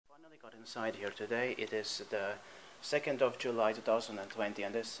Finally got inside here today. It is the 2nd of July 2020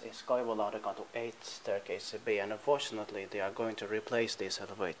 and this is Kaivolahdenkatu 8 staircase B, and unfortunately they are going to replace these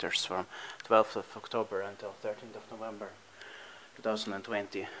elevators from 12th of October until 13th of November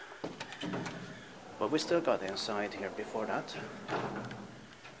 2020. But we still got inside here before that.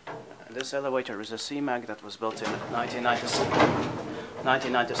 And this elevator is a SEMAG that was built in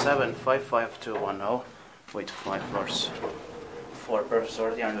 1997 55210 with 5 floors. 4 per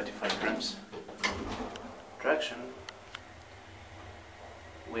story, 395 grams. Traction.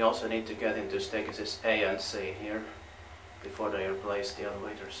 We also need to get into staircases A and C here before they replace the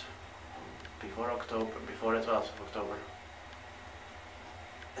elevators. Before the 12th of October.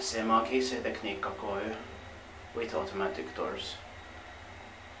 SEMAG IC-tekniikka KOY with automatic doors.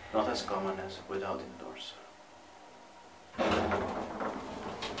 Not as common as without doors.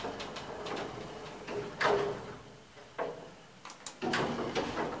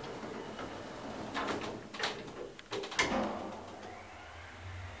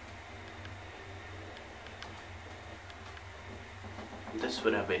 This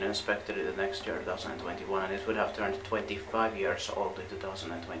would have been inspected in the next year, 2021, and it would have turned 25 years old in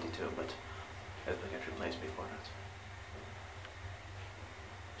 2022, but it will get replaced before that.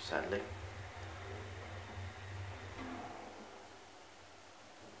 Sadly.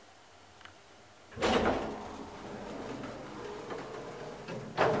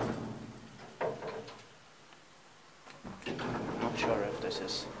 Not sure if this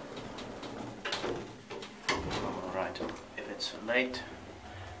is right, if it's late,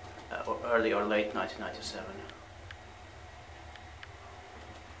 or early or late 1997.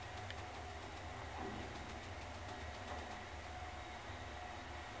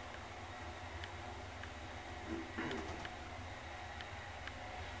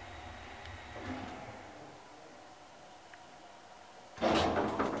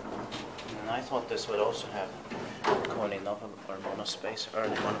 And I thought this would also have Koni novel or monospace,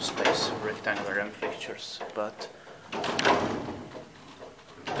 early monospace rectangular M fixtures, but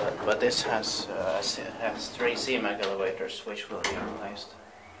this has 3 SEMAG elevators which will be replaced.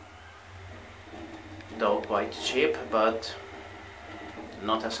 Though quite cheap, but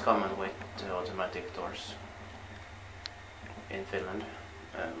not as common with automatic doors in Finland,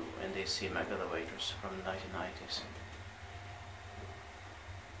 in these SEMAG elevators from the 1990s.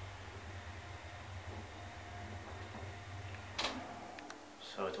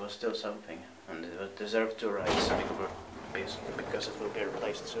 So it was still something, and it deserved 2 rides because it will be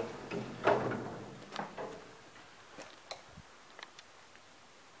replaced soon.